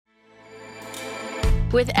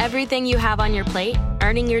With everything you have on your plate,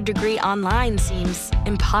 earning your degree online seems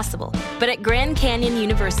impossible. But at Grand Canyon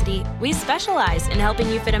University, we specialize in helping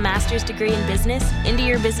you fit a master's degree in business into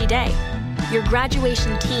your busy day. Your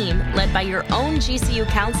graduation team, led by your own GCU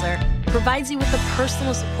counselor, provides you with the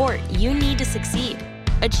personal support you need to succeed.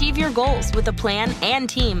 Achieve your goals with a plan and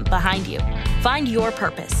team behind you. Find your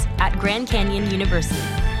purpose at Grand Canyon University.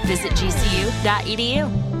 Visit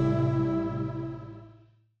gcu.edu.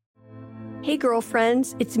 Hey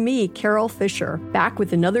girlfriends, it's me, Carol Fisher, back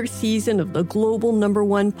with another season of the global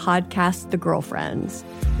 #1 podcast, The Girlfriends.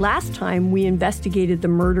 Last time, we investigated the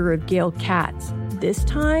murder of Gail Katz. This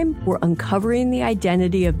time, we're uncovering the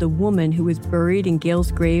identity of the woman who was buried in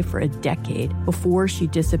Gail's grave for a decade before she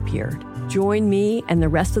disappeared. Join me and the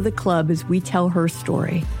rest of the club as we tell her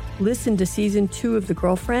story. Listen to Season 2 of The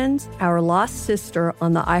Girlfriends, Our Lost Sister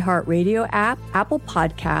on the iHeartRadio app, Apple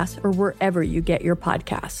Podcasts, or wherever you get your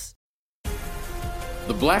podcasts.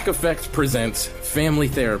 The Black Effect presents Family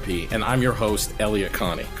Therapy, and I'm your host, Elliot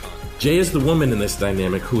Connie. Jay is the woman in this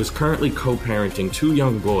dynamic who is currently co-parenting 2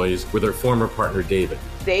 young boys with her former partner, David.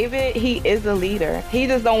 David, he is a leader. He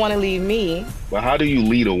just don't want to leave me. But how do you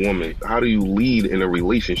lead a woman? How do you lead in a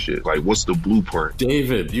relationship? Like, what's the blueprint?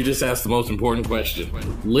 David, you just asked the most important question.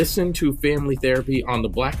 Listen to Family Therapy on the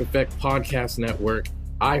Black Effect Podcast Network,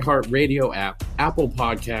 iHeartRadio app, Apple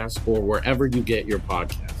Podcasts, or wherever you get your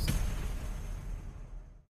podcasts.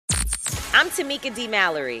 I'm Tamika D.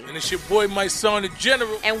 Mallory. And it's your boy, my son, the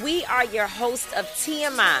General. And we are your hosts of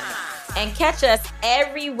TMI. And catch us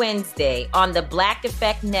every Wednesday on the Black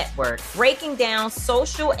Effect Network, breaking down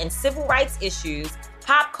social and civil rights issues,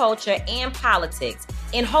 pop culture, and politics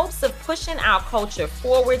in hopes of pushing our culture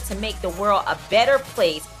forward to make the world a better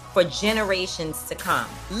place for generations to come.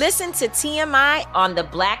 Listen to TMI on the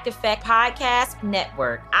Black Effect Podcast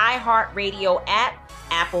Network, iHeartRadio app,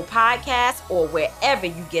 Apple Podcasts, or wherever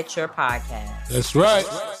you get your podcasts. That's right.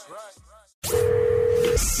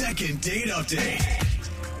 Second date update.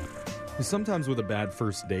 Sometimes with a bad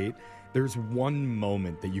first date, there's one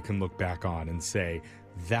moment that you can look back on and say,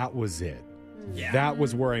 that was it. Yeah. That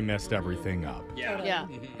was where I messed everything up. Yeah.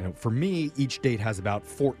 And for me, each date has about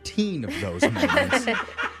 14 of those moments.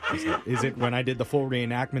 Is it when I did the full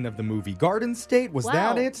reenactment of the movie Garden State? Was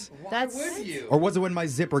that it? Why would you? Or was it when my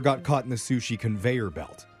zipper got caught in the sushi conveyor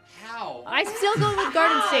belt? How? I still go with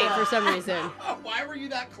Garden State for some reason. Why were you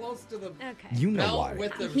that close to the You know belt why.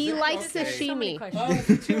 with the He zip? likes Okay. sashimi.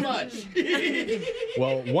 Oh, too much.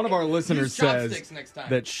 Well, one of our listeners Use chopsticks says next time.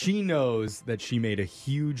 that she knows that she made a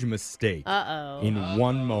huge mistake in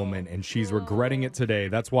one moment, and she's regretting it today.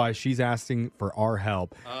 That's why she's asking for our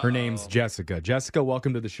help. Her name's Jessica. Jessica,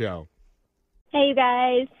 welcome to the show. Hey, you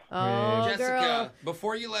guys. Oh, Jessica, girl.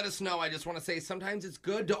 before you let us know, I just want to say sometimes it's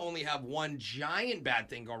good to only have one giant bad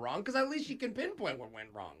thing go wrong, because at least you can pinpoint what went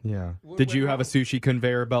wrong. Yeah. What Did went you wrong? have a sushi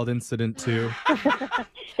conveyor belt incident too?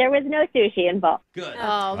 There was no sushi involved. Good.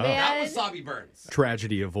 Oh, man. That was Wasabi Burns.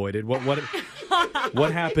 Tragedy avoided.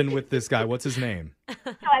 What happened with this guy? What's his name?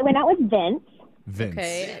 So I went out with Vince.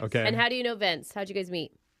 Vince. Okay. And how do you know Vince? How'd you guys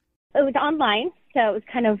meet? It was online, so it was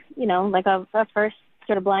kind of, like a first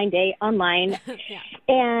sort of blind date online.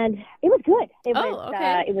 And it was good. It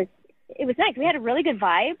was nice. We had a really good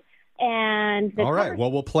vibe. And All right.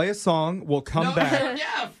 Well, we'll play a song. We'll come back.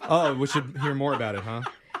 Yeah. Oh, we should hear more about it, huh?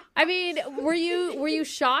 I mean, were you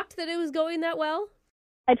shocked that it was going that well?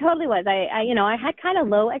 I totally was. I had kind of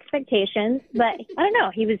low expectations, but I don't know.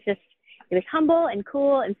 He was humble and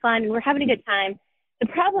cool and fun. We were having a good time. The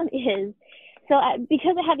problem is,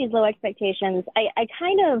 because I had these low expectations, I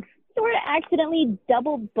kind of sort of accidentally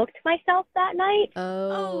double booked myself that night.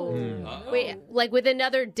 Oh. Wait, like with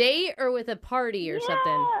another date or with a party or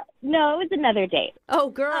something? No, it was another date. Oh,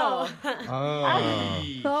 girl.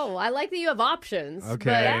 Oh. I like that you have options.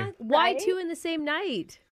 Okay. But why two in the same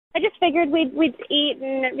night? I just figured we'd eat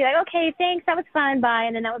and be like, okay, thanks, that was fun, bye,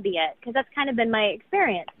 and then that would be it. Because that's kind of been my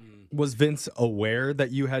experience. Was Vince aware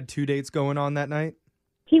that you had 2 dates going on that night?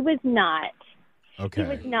 He was not. Okay. He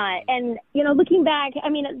was not. And, looking back, I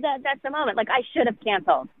mean, that's the moment. Like, I should have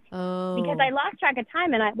canceled. Oh. Because I lost track of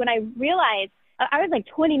time. And when I realized, I was like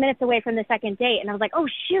 20 minutes away from the second date. And I was like, oh,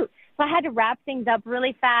 shoot. So I had to wrap things up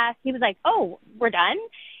really fast. He was like, oh, we're done?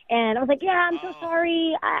 And I was like, yeah, I'm so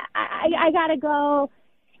sorry. I got to go.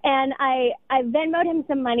 And I Venmo'd him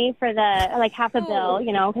some money for half the bill,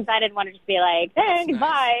 because I didn't want to just be like, thanks,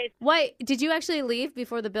 bye. Why? Did you actually leave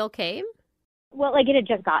before the bill came? Well, it had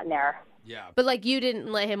just gotten there. Yeah. But you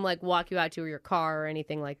didn't let him walk you out to your car or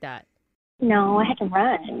anything like that? No, I had to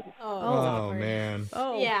run. Oh man.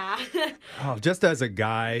 Oh. Yeah. Oh, just as a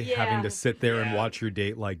guy, having to sit there and watch your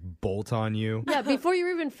date like bolt on you. Yeah, before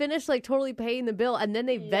you're even finished, like totally paying the bill, and then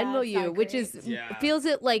they Venmo you, which is feels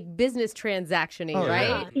it like business transaction-y,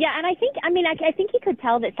 right? Yeah, and I think he could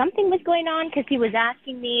tell that something was going on because he was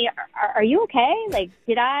asking me, "Are you okay? Like,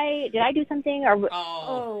 did I do something?" Or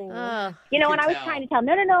you know, and I was trying to tell,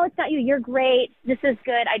 no, it's not you. You're great. This is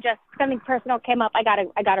good. I just something personal came up. I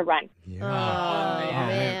gotta run. Yeah. Oh,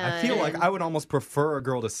 man. I feel like I would almost prefer a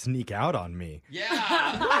girl to sneak out on me.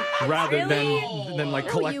 Yeah. Rather than like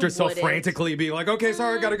collect herself frantically, be like, okay,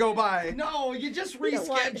 sorry, gotta go, bye. No, you just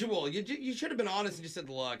reschedule. You should have been honest and just said,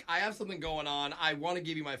 look, I have something going on. I want to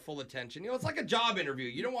give you my full attention. You know, it's like a job interview.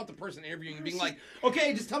 You don't want the person interviewing you being like,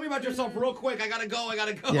 okay, just tell me about yourself real quick. I gotta go.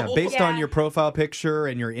 Yeah, based on your profile picture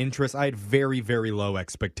and your interests, I had very, very low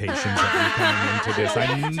expectations of you coming into this.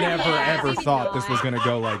 I never, ever thought this was going to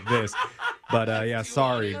go like this. But yeah,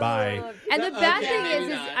 sorry, bye. And the bad thing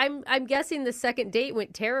is I'm guessing the second date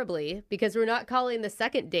went terribly because we're not calling the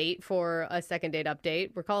second date for a second date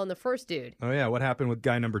update. We're calling the first dude. Oh yeah, what happened with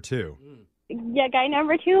guy number 2? Yeah, guy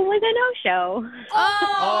number 2 was a no-show.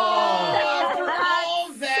 After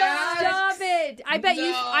all that? Stop it! I bet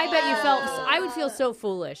you felt. I would feel so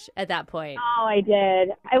foolish at that point. Oh, I did.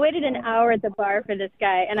 I waited an hour at the bar for this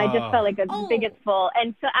guy, and I just felt like the biggest fool.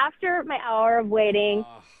 And so after my hour of waiting,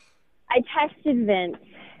 I texted Vince,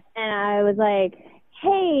 and I was like,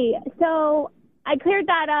 "Hey, so I cleared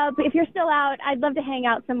that up. If you're still out, I'd love to hang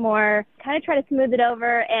out some more. Kind of try to smooth it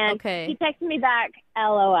over." And he texted me back,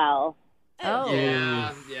 "LOL." Oh.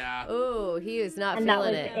 Yeah. Oh, he is not and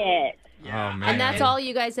feeling that was it. Yeah. Oh, man. And that's all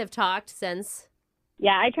you guys have talked since?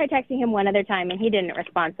 Yeah, I tried texting him one other time, and he didn't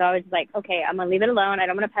respond. So I was like, okay, I'm going to leave it alone. I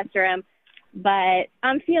don't want to pester him. But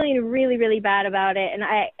I'm feeling really, really bad about it. And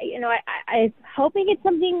I'm hoping it's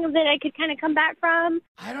something that I could kind of come back from.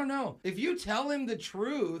 I don't know. If you tell him the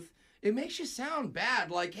truth, it makes you sound bad.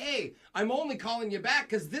 Like, hey, I'm only calling you back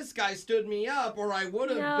because this guy stood me up, or I would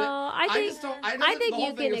have. No, I think the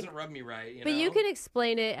whole thing doesn't rub me right. But you can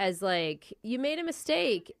explain it as like you made a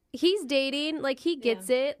mistake. He's dating, like he gets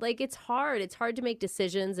it. Like it's hard. It's hard to make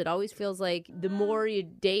decisions. It always feels like the more you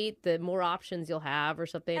date, the more options you'll have, or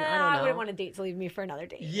something. I don't know. I wouldn't want a date to leave me for another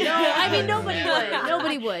date. Yeah. No, I mean nobody would.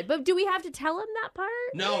 Nobody would. But do we have to tell him that part?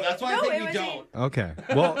 No, that's why I think we don't. Okay.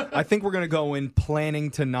 Well, I think we're going to go in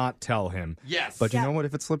planning to not tell him. Yes. But you know what?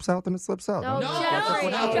 If it slips out, then it slips out. No,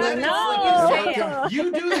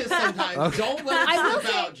 You do this sometimes. Okay. Don't let it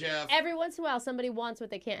slip out, Jeff. Every once in a while, somebody wants what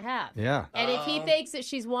they can't have. Yeah. And if he thinks that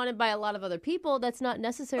she's wanted by a lot of other people, that's not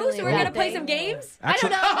necessarily. Oh, so we're going to play some games?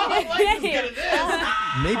 Actually,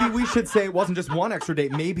 maybe we should say it wasn't just one extra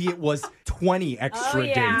date. Maybe it was 20 extra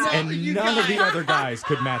dates, and none of the other guys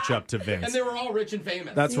could match up to Vince. And they were all rich and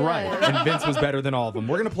famous. That's right. And Vince was better than all of them.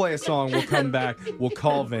 We're going to play a song. We'll come back. We'll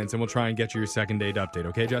call Vince, and we'll try and get you your second date update.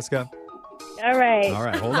 Okay, Jessica? All right. All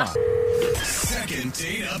right, hold on. Second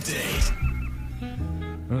date update.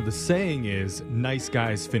 The saying is, nice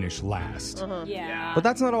guys finish last. Yeah. But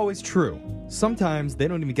that's not always true. Sometimes they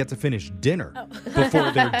don't even get to finish dinner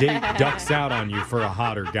before their date ducks out on you for a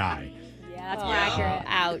hotter guy. Yeah, that's more accurate.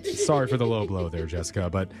 Ouch. Sorry for the low blow there, Jessica,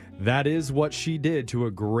 but that is what she did to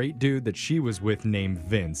a great dude that she was with named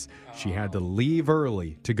Vince. She had to leave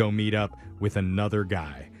early to go meet up with another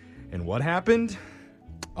guy. And what happened?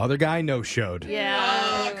 Other guy no-showed.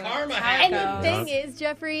 Yeah. Karma And the thing is,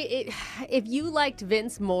 Jeffrey, if you liked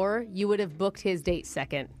Vince more, you would have booked his date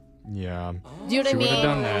second. Yeah. Do you know what I mean? She would have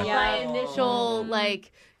done that. My initial,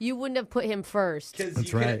 you wouldn't have put him first. Because That's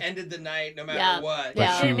you could have right. ended the night no matter what.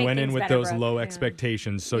 But she went in with those better, low bro.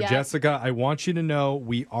 expectations. So, Yeah. Jessica, I want you to know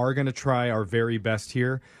we are going to try our very best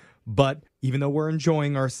here. But even though we're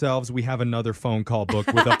enjoying ourselves, we have another phone call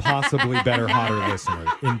booked with a possibly better, hotter listener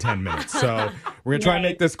in 10 minutes. So we're going to try and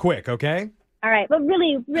make this quick, okay? All right. But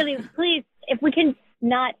really, really, please, if we can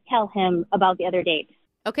not tell him about the other date.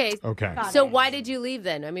 Okay. Okay. So why did you leave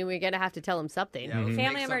then? I mean, we're going to have to tell him something. Yeah, let's Family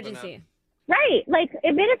make something emergency. up. Right. Like,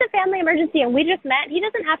 if it is a family emergency and we just met, he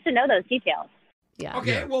doesn't have to know those details. Yeah.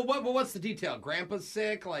 Okay, well, what's the detail? Grandpa's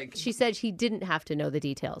sick? Like, She said he didn't have to know the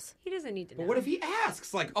details. He doesn't need to know. but what if he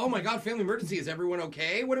asks? Like, oh my God, family emergency. Is everyone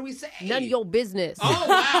okay? What do we say? None of your business. Oh,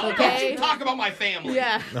 wow. Okay. Don't you talk about my family.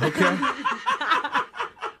 Yeah. Okay.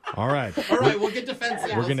 All right. All right, we'll get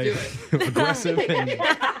defensive. We're Let's do going it. to aggressive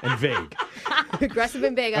and vague. Aggressive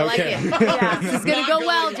and big. I Okay. like it. Yeah. This is going to go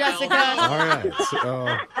well, Jessica. All right.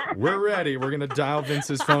 So, we're ready. We're going to dial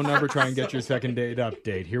Vince's phone number, try and get your second date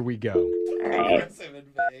update. Here we go. All right. Aggressive and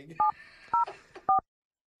vague.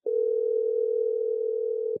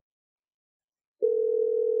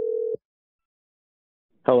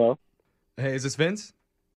 Hello. Hey, is this Vince?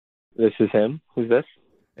 This is him. Who's this?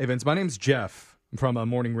 Hey, Vince, my name's Jeff. I'm from a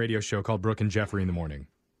morning radio show called Brooke and Jeffrey in the Morning.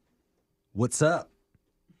 What's up?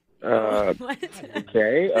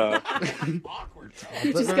 Okay. Awkward.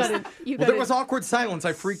 There was awkward silence.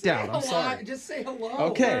 I freaked out. I'm sorry. Just say hello.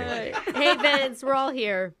 Okay. Hey, Vince, we're all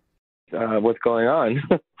here. What's going on?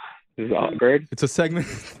 This is awkward. It's a segment.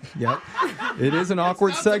 Yep. It is an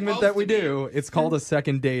awkward segment that we do. It's called a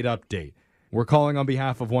second date update. We're calling on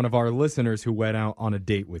behalf of one of our listeners who went out on a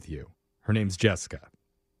date with you. Her name's Jessica.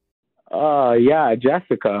 Yeah,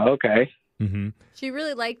 Jessica. Okay. Mm-hmm. She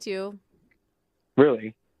really liked you.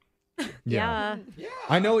 Really? Yeah.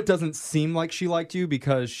 I know it doesn't seem like she liked you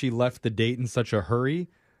because she left the date in such a hurry,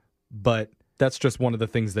 but that's just one of the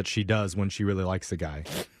things that she does when she really likes a guy.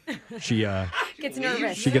 She gets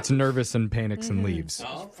nervous. She gets nervous and panics and leaves.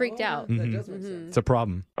 Freaked out. It's a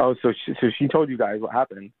problem. Oh, so she told you guys what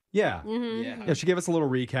happened? Yeah. Yeah, she gave us a little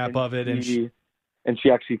recap of it. And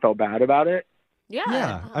she actually felt bad about it?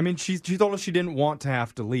 Yeah. I mean, she told us she didn't want to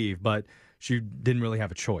have to leave, but she didn't really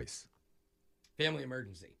have a choice. Family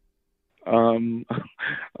emergency.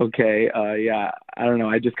 Okay. Yeah. I don't know.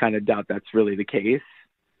 I just kind of doubt that's really the case.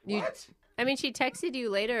 What? I mean, she texted you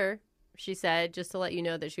later, she said, just to let you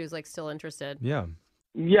know that she was, like, still interested. Yeah.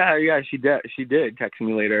 Yeah, she did text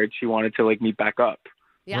me later. She wanted to, like, meet back up.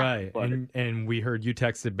 Yeah. Right. And we heard you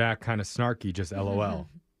texted back kind of snarky, just LOL.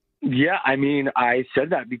 Yeah, I mean, I said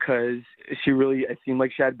that because it seemed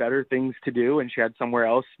like she had better things to do and she had somewhere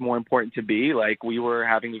else more important to be. Like, we were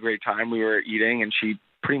having a great time. We were eating and she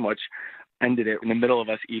pretty much ended it in the middle of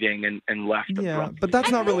us eating and left. Yeah, but that's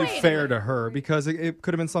not really fair to her because it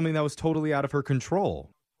could have been something that was totally out of her control.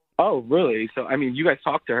 Oh, really? So, I mean, you guys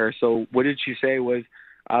talked to her. So what did she say was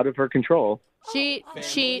out of her control? She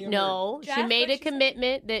made a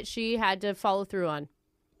commitment that she had to follow through on.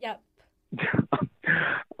 Yep.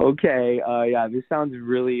 Okay. Yeah, this sounds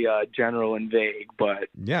really general and vague, but...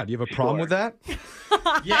 Yeah, do you have a problem with that?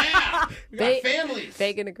 Yeah! We got families!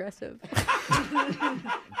 Vague and aggressive.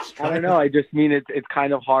 I don't know. I just mean it's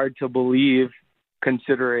kind of hard to believe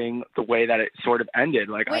considering the way that it sort of ended.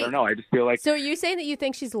 Like, Wait. I don't know. I just feel like... So are you saying that you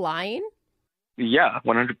think she's lying? Yeah,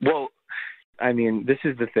 100. Well, I mean, this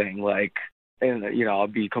is the thing. Like, and I'll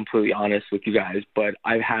be completely honest with you guys, but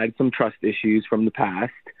I've had some trust issues from the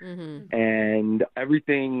past, and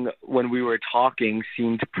everything when we were talking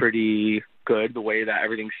seemed pretty good. The way that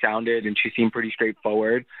everything sounded, and she seemed pretty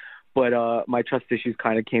straightforward. But my trust issues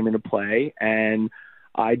kind of came into play, and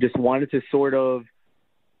I just wanted to sort of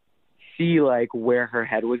see like where her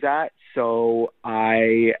head was at. So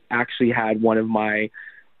I actually had one of my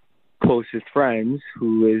closest friends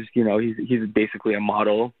who is, he's basically a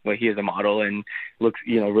model. Well, he is a model and looks,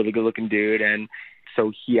 really good looking dude. And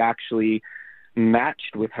so he actually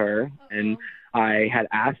matched with her. And I had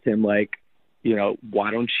asked him like, why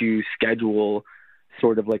don't you schedule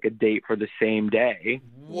sort of like a date for the same day?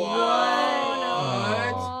 What?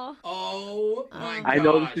 Oh my gosh. I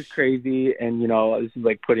know this is crazy and, this is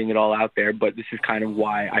like putting it all out there, but this is kind of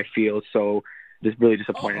why I feel so just really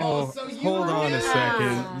disappointed. Hold on a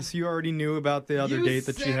second. So you already knew about the other date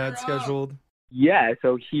that she had scheduled? Yeah,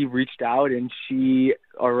 so he reached out and she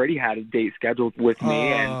already had a date scheduled with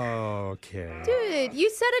me. Okay. Dude, you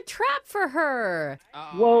set a trap for her.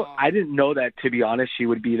 Well, I didn't know that, to be honest, she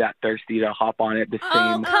would be that thirsty to hop on it the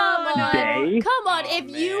same day. Come on. If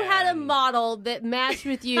you had a model that matched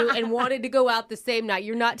with you and wanted to go out the same night,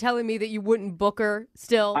 you're not telling me that you wouldn't book her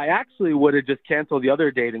still? I actually would have just canceled the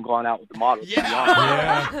other date and gone out with the model.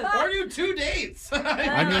 Yeah. Or do 2 dates. I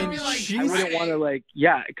mean, I wouldn't want to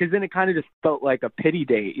because then it kind of just felt like a pity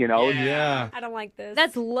date, Yeah. I don't like this.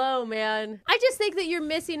 That's low, man. I just think that you're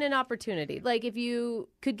missing an opportunity. Like, if you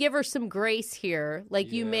could give her some grace here,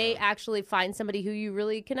 you may actually find somebody who you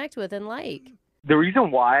really connect with and like. The reason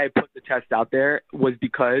why I put the test out there was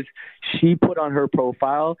because she put on her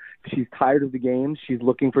profile, she's tired of the game, she's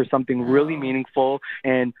looking for something really meaningful,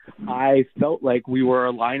 and I felt like we were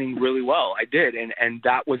aligning really well. I did, and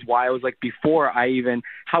that was why I was like, before I even,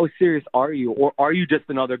 how serious are you? Or are you just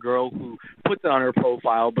another girl who puts it on her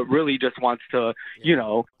profile but really just wants to,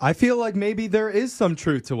 I feel like maybe there is some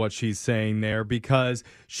truth to what she's saying there because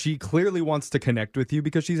she clearly wants to connect with you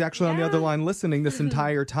because she's actually on the other line listening this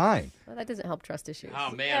entire time. Well, that doesn't help trust issues.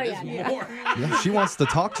 Oh, man, there's more. Yeah, she wants to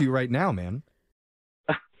talk to you right now, man.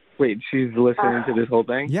 Wait, she's listening to this whole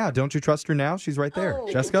thing? Yeah, don't you trust her now? She's right there.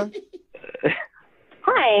 Jessica?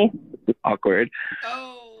 Hi. Awkward.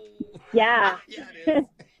 Yeah.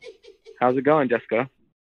 How's it going, Jessica?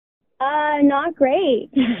 Not great.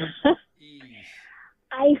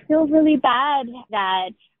 I feel really bad that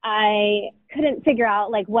I couldn't figure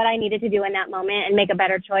out like what I needed to do in that moment and make a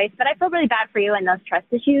better choice. But I feel really bad for you and those trust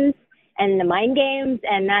issues and the mind games.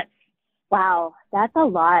 And that's a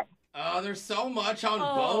lot. Oh, there's so much on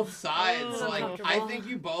both sides. I think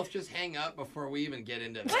you both just hang up before we even get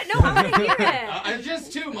into this. What? No, I want to hear it. It's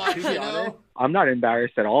just too much, you know? I'm not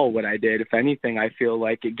embarrassed at all what I did. If anything, I feel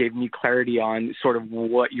like it gave me clarity on sort of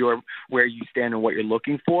where you stand and what you're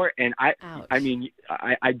looking for. And I mean,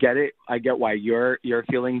 I get it. I get why you're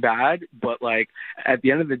feeling bad, but like at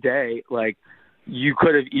the end of the day, like you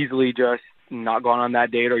could have easily just not gone on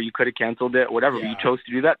that date, or you could have canceled it, whatever. Yeah. You chose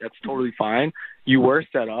to do that. That's totally fine. You were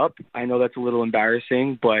set up. I know that's a little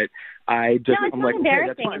embarrassing, but I'm like, okay,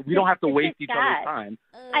 that's fine. We don't have to waste each other's time.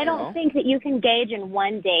 I don't think that you can gauge in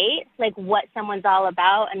one date, like what someone's all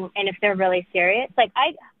about and if they're really serious. Like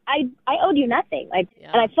I owed you nothing. Like,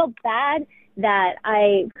 and I felt bad that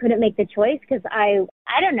I couldn't make the choice because I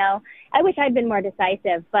don't know. I wish I'd been more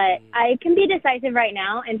decisive, but I can be decisive right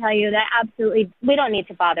now and tell you that absolutely we don't need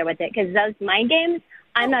to bother with it because those mind games,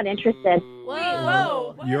 I'm not interested.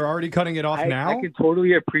 Whoa. You're already cutting it off now? I can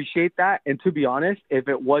totally appreciate that. And to be honest, if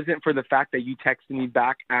it wasn't for the fact that you texted me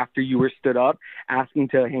back after you were stood up asking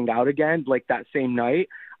to hang out again, like that same night,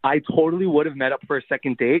 I totally would have met up for a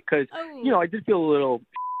second date because, I did feel a little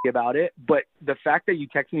about it. But the fact that you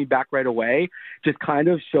texted me back right away just kind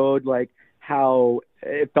of showed like how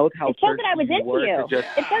it felt how it showed that I was into you.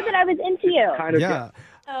 It showed that I was into you. Kind of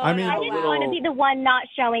I mean, I didn't want to be the one not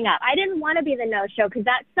showing up. I didn't want to be the no-show because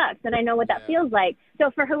that sucks, and I know what that feels like. So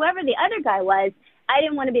for whoever the other guy was, I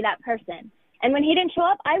didn't want to be that person. And when he didn't show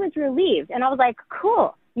up, I was relieved, and I was like,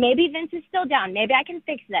 cool, maybe Vince is still down. Maybe I can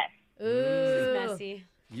fix this. Ooh. This is messy.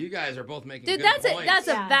 You guys are both making Dude, good points. that's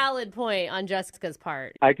a valid point on Jessica's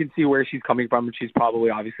part. I can see where she's coming from, and she's probably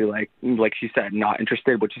obviously like she said, not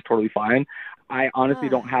interested, which is totally fine. I honestly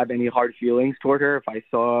don't have any hard feelings toward her. If I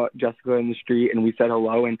saw Jessica in the street and we said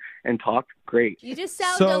hello and talked, great. You just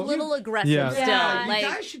sound a little aggressive still. Yeah, you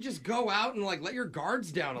guys should just go out and like let your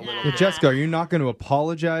guards down a little bit. Jessica, are you not going to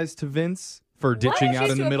apologize to Vince for ditching out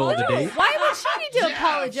in the middle of the date? Why would she need to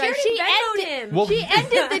apologize? She ended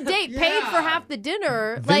the date, paid for half the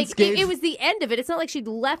dinner. It was the end of it. It's not like she'd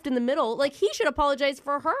left in the middle. Like, he should apologize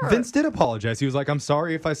for her. Vince did apologize. He was like, I'm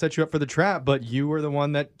sorry if I set you up for the trap, but you were the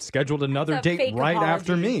one that scheduled another date right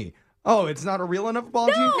after me. Oh, it's not a real enough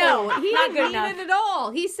apology? No, he didn't mean it at all.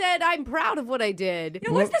 He said, I'm proud of what I did.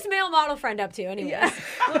 What's this male model friend up to anyways?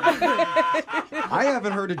 I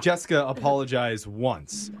haven't heard of Jessica apologize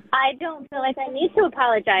once. I don't feel like I need to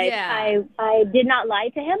apologize. Yeah. I did not lie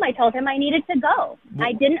to him. I told him I needed to go.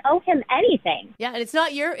 I didn't owe him anything. Yeah, and it's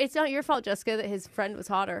not your fault, Jessica, that his friend was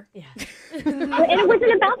hotter. Yeah. And it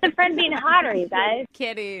wasn't about the friend being hotter, you guys.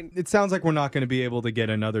 Kidding. It sounds like we're not going to be able to get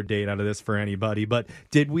another date out of this for anybody, but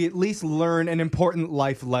did we at least learn an important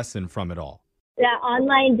life lesson from it all? That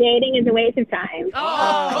online dating is a waste of time.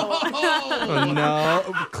 Oh,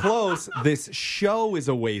 no. Close. This show is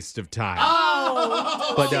a waste of time.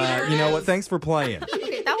 But you know what? Thanks for playing.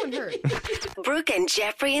 That one hurt. Brooke and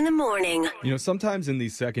Jeffrey in the morning. You know, sometimes in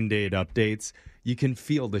these second date updates, you can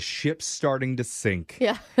feel the ship starting to sink.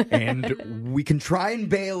 Yeah. And we can try and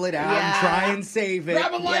bail it out and try and save it.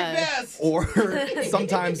 Grab a life vest! Or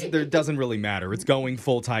sometimes it doesn't really matter. It's going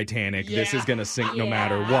full Titanic. This is going to sink no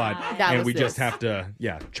matter what. And we just have to,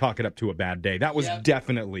 chalk it up to a bad day. That was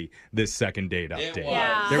definitely this second date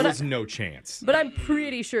update. There was no chance. But I'm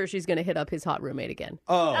pretty sure she's going to hit up his hot roommate again.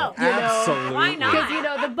 Oh, absolutely. Why not?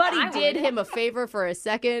 Because, the buddy did him a favor for a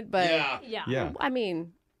second, but Yeah. I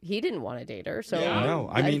mean, he didn't want to date her, so No,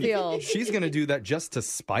 I mean, feel she's going to do that just to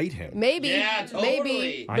spite him. maybe,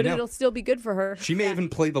 but it'll still be good for her. She may even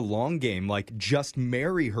play the long game, like just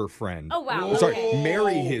marry her friend. Oh, wow. I'm sorry,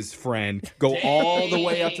 marry his friend, go all the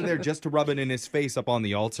way up to there just to rub it in his face up on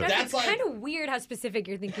the altar. That's kind of weird how specific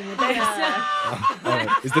you're thinking with this.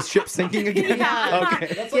 Is the ship sinking again?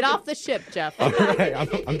 Okay. Get off the ship, Jeff. All right,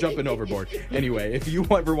 I'm jumping overboard. Anyway, if you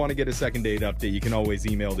ever want to get a second date update, you can always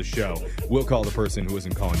email the show. We'll call the person who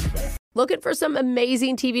isn't calling you back. Looking for some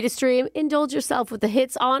amazing TV to stream? Indulge yourself with the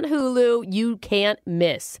hits on Hulu you can't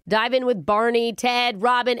miss. Dive in with Barney, Ted,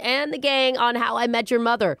 Robin, and the gang on How I Met Your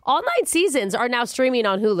Mother. All 9 seasons are now streaming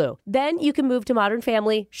on Hulu. Then you can move to Modern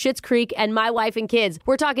Family, Schitt's Creek, and My Wife and Kids.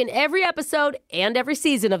 We're talking every episode and every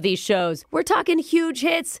season of these shows. We're talking huge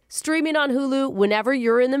hits, streaming on Hulu whenever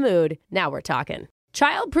you're in the mood. Now we're talking.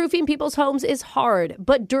 Childproofing people's homes is hard,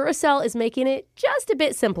 but Duracell is making it just a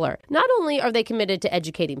bit simpler. Not only are they committed to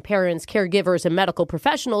educating parents, caregivers, and medical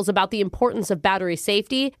professionals about the importance of battery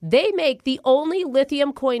safety, they make the only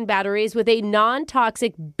lithium coin batteries with a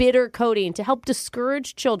non-toxic bitter coating to help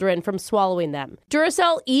discourage children from swallowing them.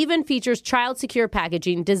 Duracell even features child-secure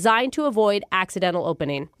packaging designed to avoid accidental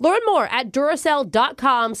opening. Learn more at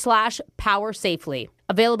Duracell.com/powersafely.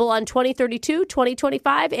 Available on 2032,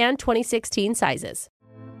 2025, and 2016 sizes.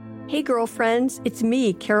 Hey girlfriends, it's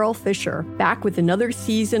me, Carol Fisher, back with another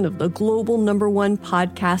season of the global #1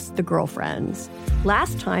 podcast, The Girlfriends.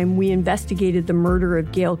 Last time, we investigated the murder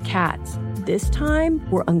of Gail Katz. This time,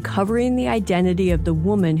 we're uncovering the identity of the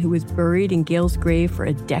woman who was buried in Gail's grave for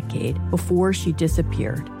a decade before she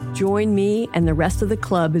disappeared. Join me and the rest of the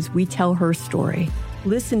club as we tell her story.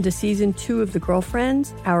 Listen to Season 2 of The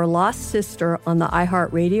Girlfriends, Our Lost Sister on the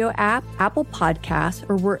iHeartRadio app, Apple Podcasts,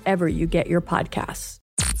 or wherever you get your podcasts.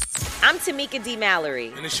 I'm Tamika D.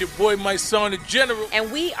 Mallory. And it's your boy, my son, the General.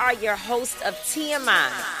 And we are your hosts of TMI.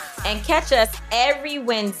 And catch us every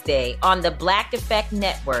Wednesday on the Black Effect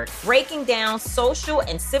Network, breaking down social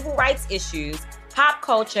and civil rights issues, pop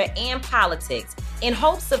culture, and politics in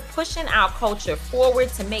hopes of pushing our culture forward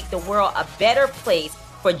to make the world a better place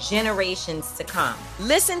for generations to come.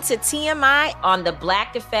 Listen to TMI on the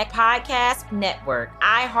Black Effect Podcast Network,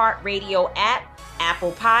 iHeartRadio app,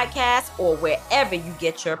 Apple Podcasts, or wherever you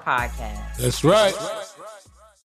get your podcasts. That's right.